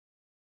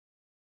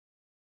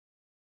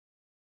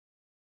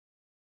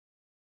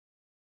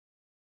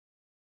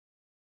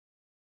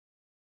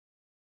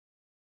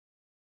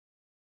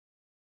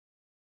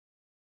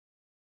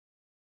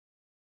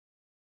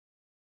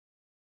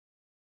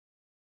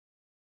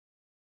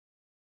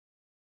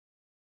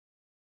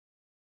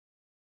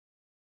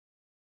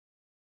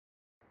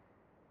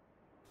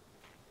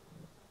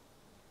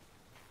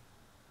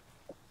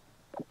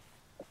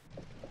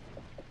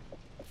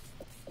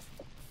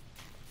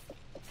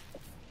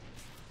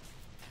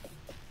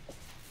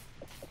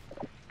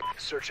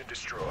Search and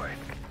destroy.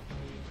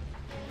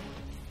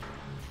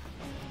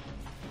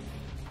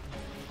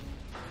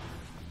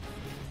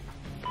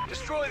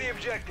 Destroy the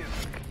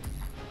objective.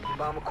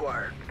 Bomb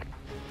acquired.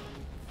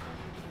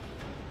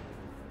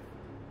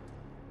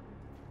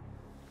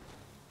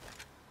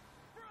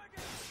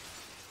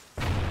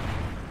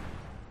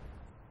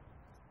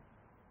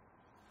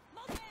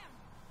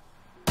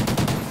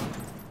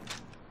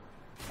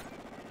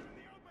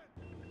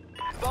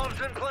 Bomb's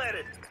been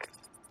planted.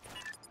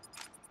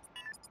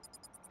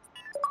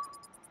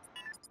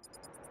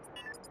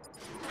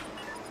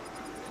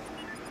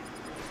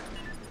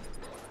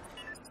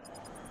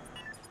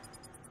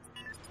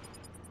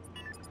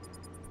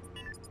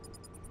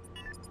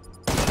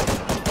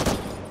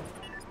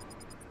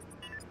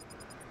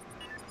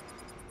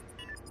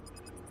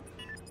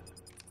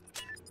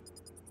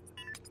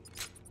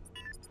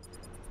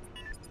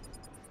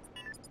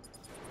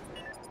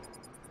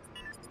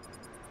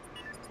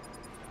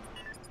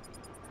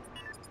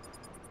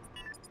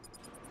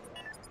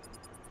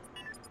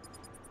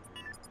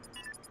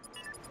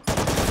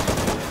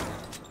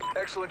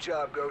 Excellent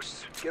job,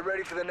 Ghosts. Get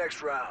ready for the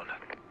next round.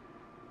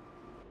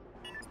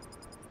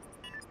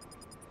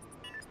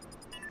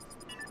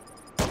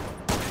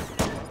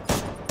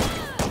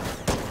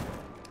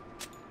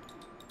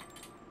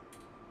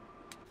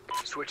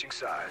 Switching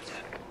sides.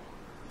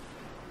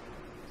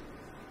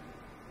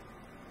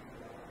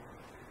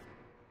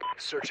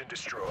 Search and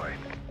destroy.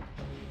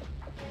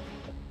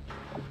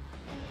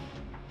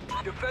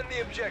 Defend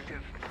the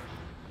objective.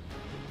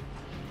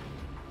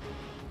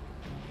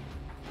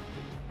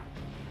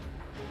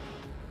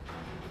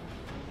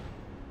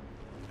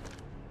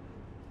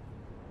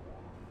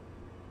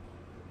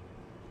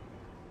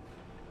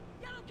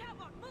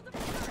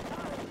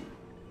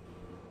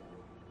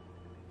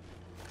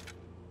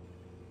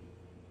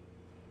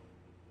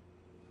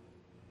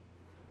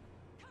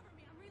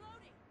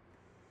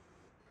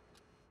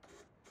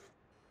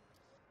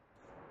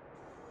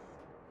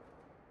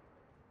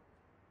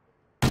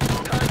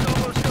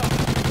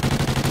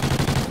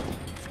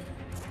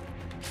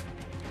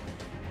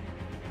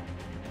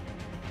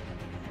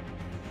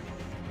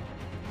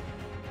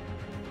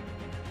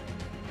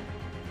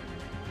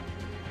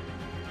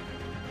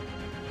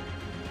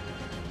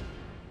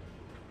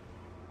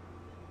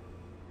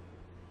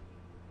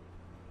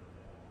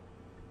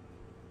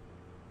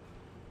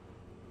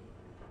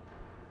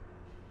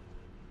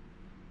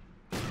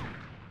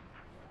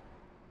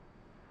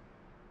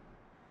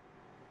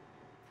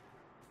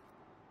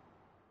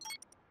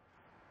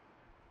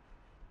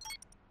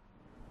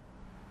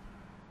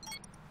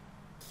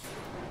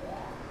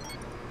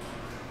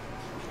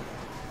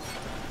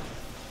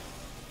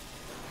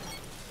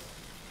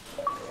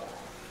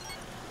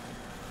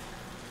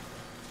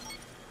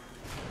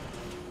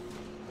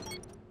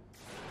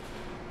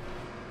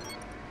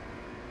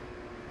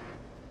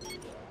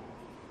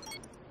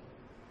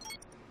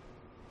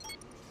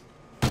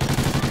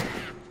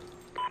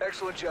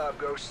 Excellent job,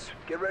 Ghosts.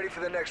 Get ready for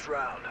the next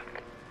round.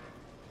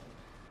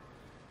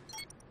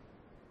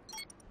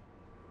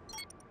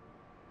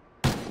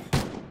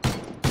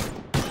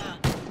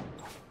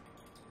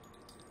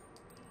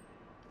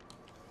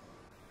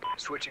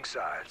 Switching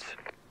sides.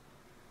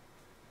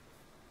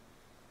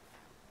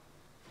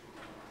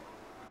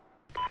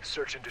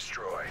 Search and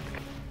destroy.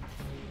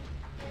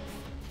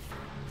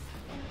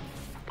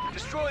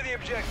 Destroy the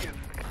objective.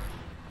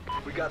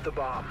 We got the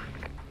bomb.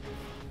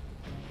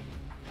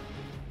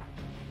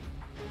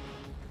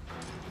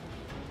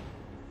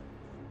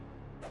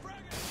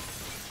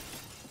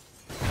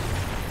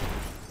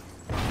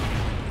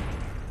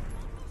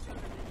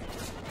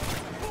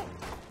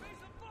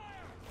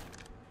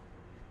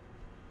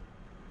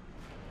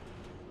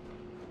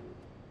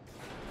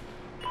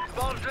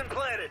 Bomb's been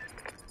planted.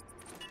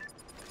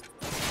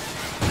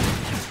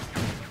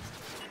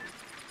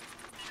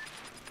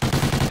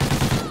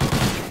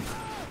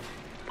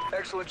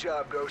 Excellent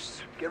job,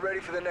 Ghosts. Get ready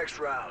for the next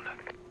round.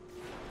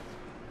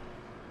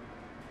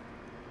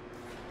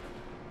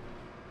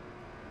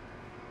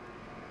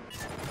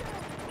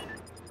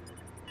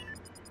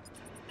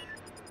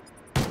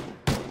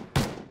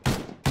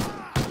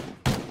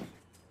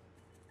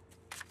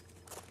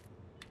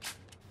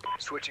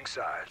 Switching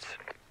sides.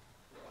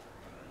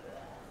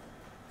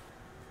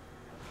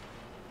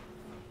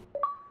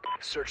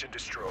 Search and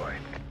destroy.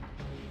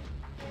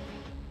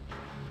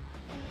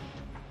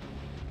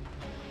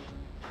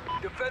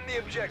 Defend the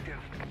objective.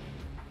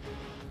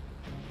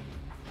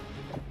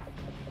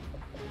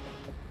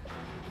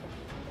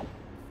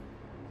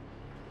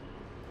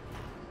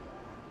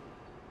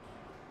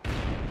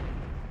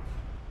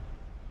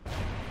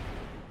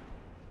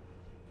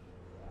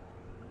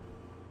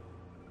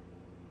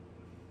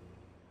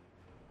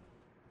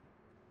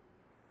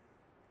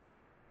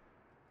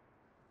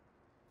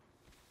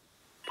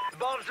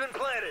 Bomb's been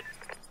planted.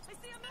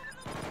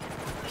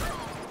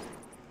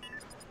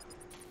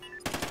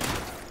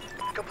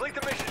 Complete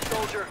the mission,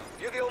 soldier.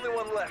 You're the only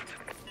one left.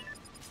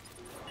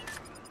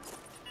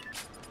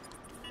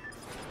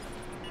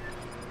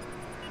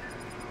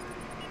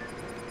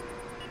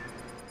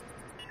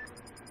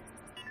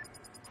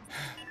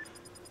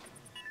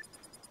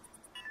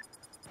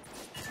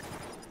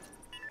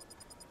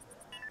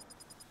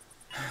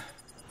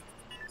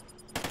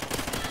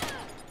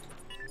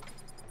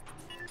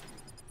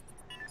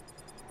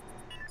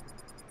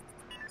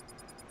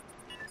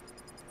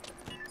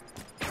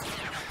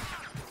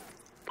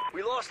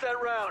 lost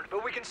that round,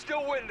 but we can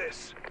still win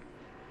this.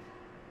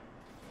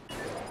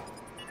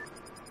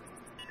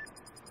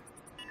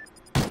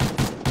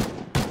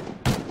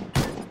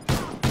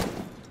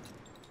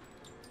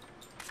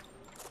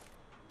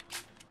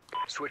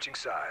 Switching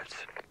sides.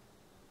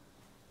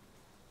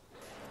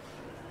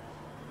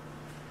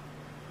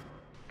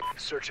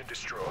 Search and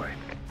destroy.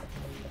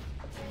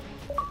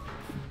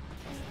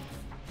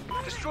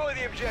 Destroy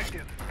the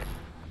objective.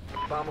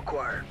 Bomb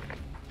acquired.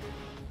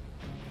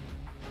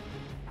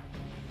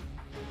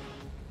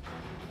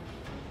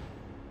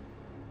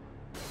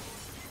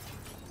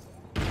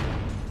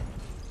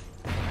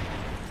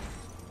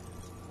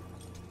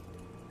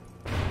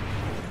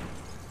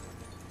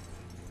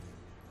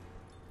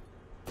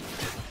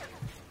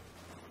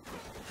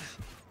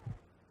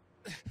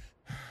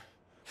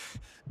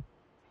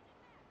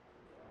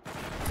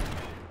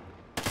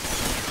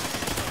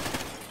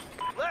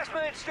 Last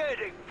man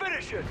standing.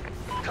 Finish it.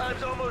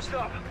 Time's almost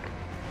up.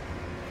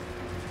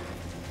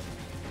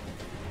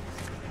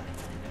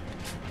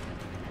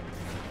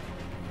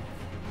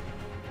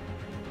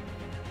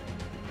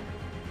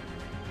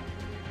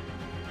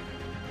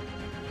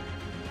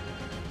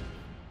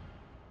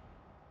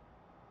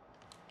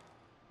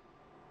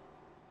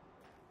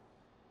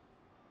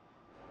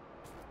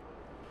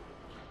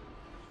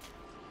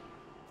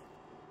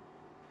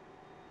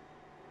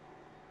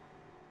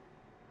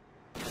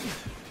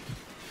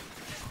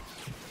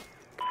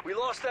 We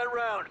lost that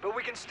round, but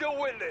we can still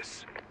win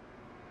this.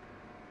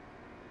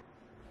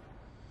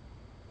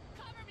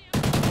 Cover me.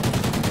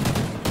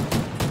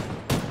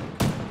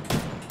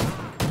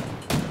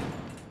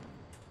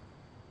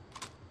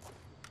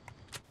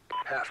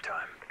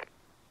 Halftime.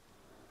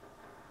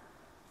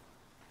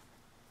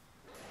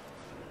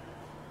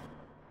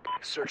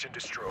 Search and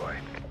destroy.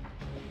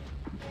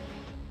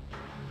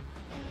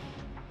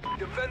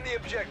 Defend the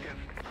objective.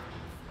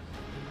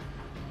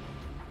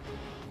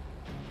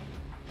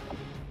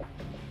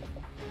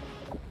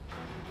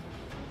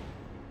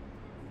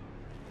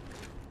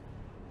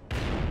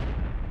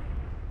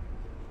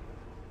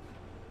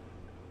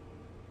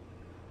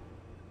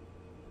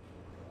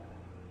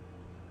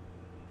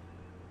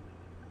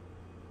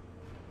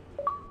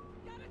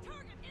 Got a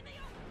target in the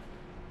open.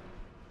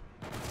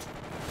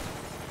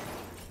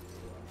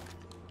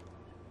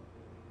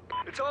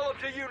 It's all up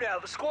to you now.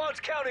 The squad's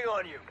counting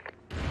on you.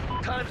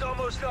 Time's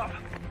almost up.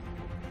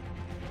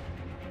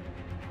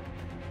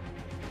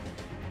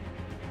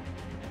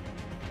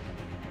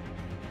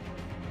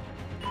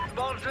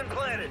 Bomb's been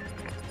planted.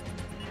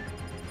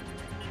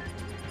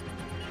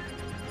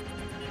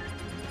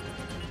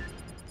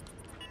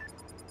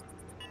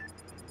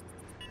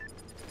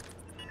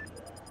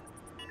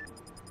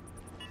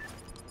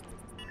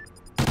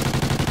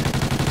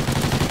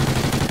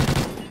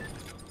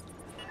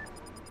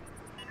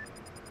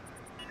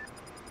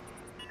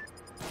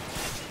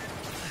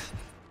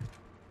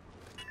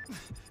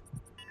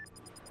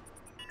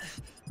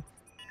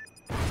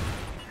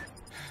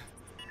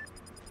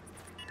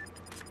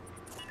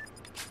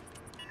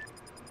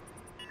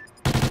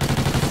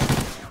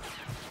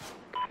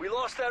 We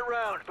lost that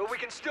round, but we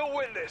can still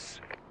win this.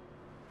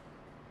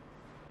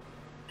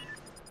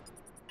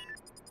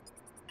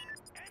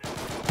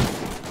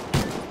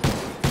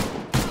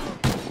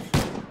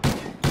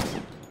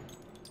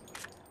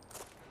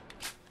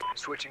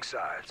 Switching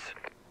sides.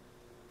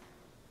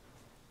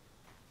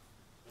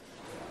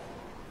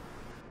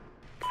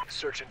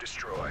 Search and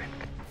destroy.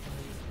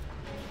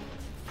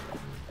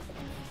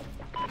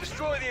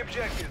 Destroy the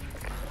objective.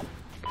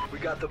 We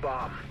got the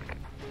bomb.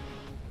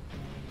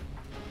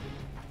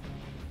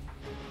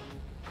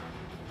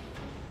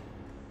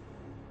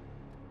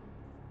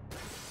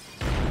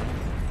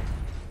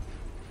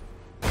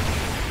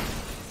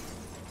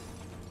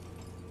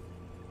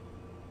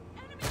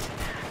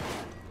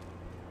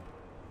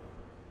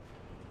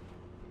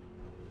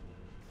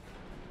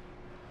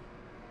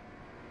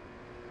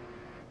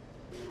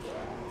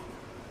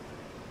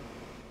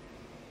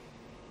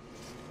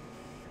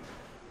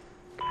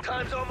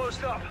 Time's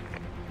almost up.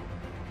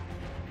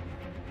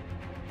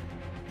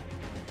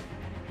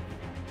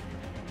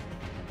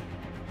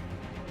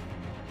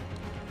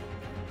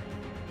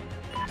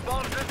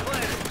 Bomb's been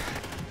planted.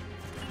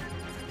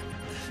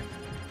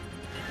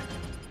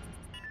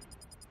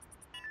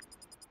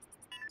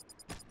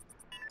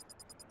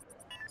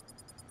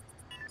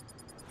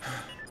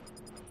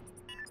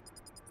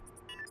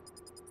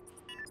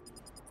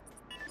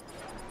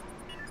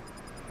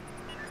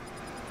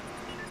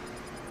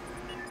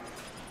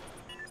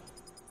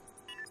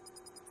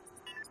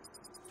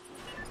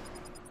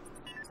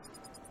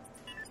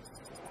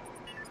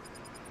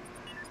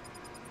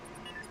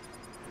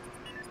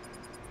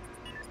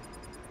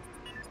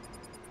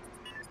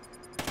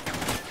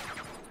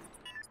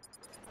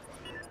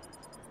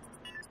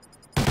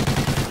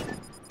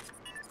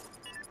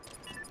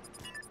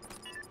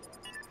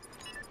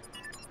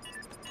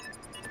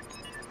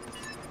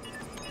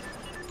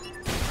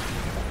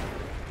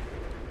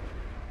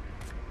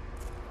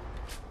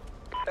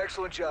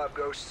 Excellent job,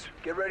 Ghosts.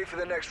 Get ready for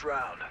the next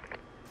round.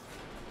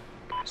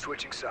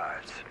 Switching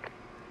sides.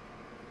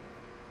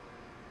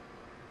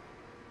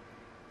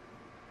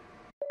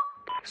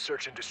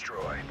 Search and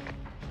destroy.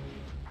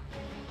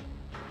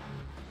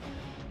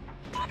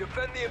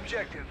 Defend the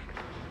objective.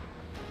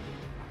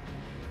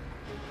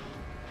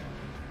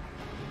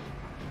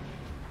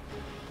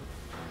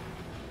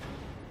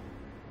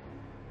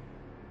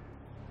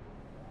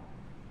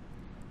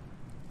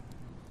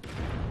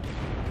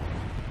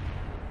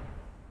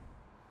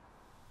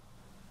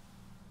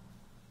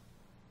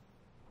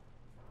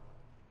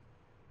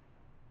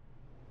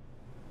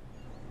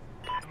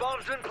 The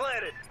bomb's been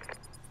planted.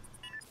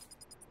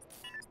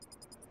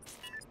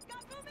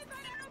 Got movement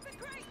right on open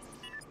crates!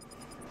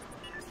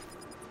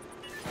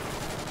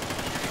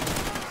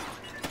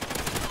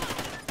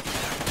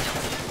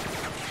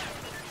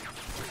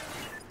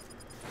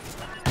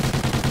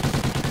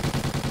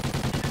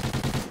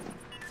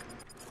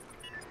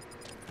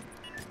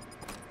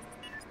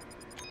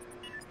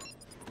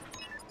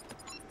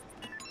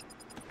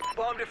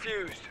 Bomb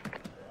defused.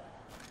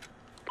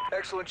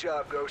 Excellent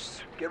job,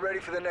 Ghosts. Get ready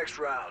for the next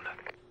round.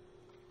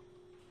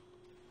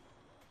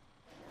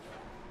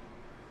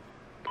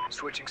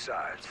 Switching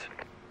sides.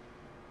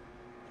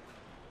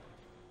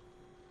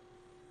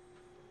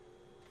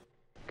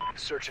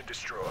 Search and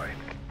destroy.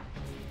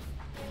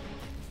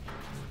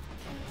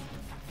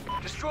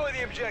 Destroy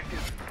the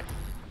objective.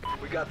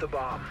 We got the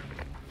bomb.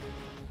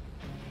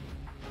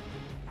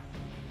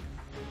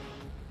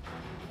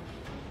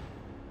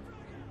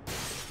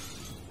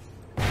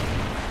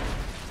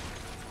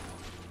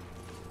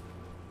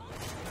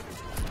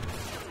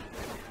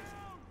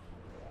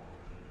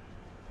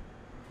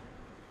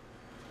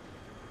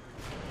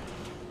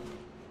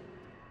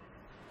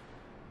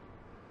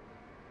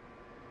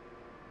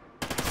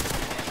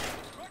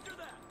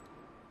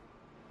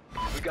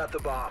 We got the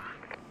bomb.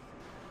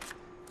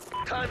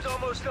 Time's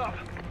almost up.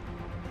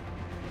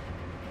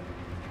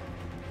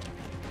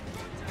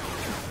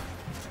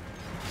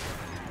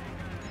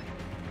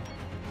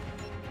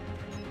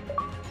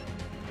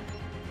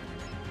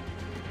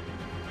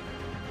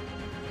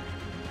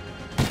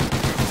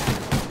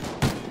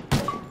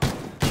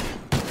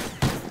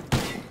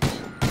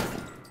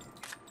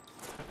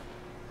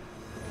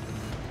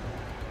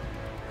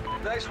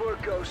 Nice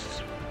work,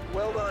 Ghosts.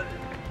 Well done.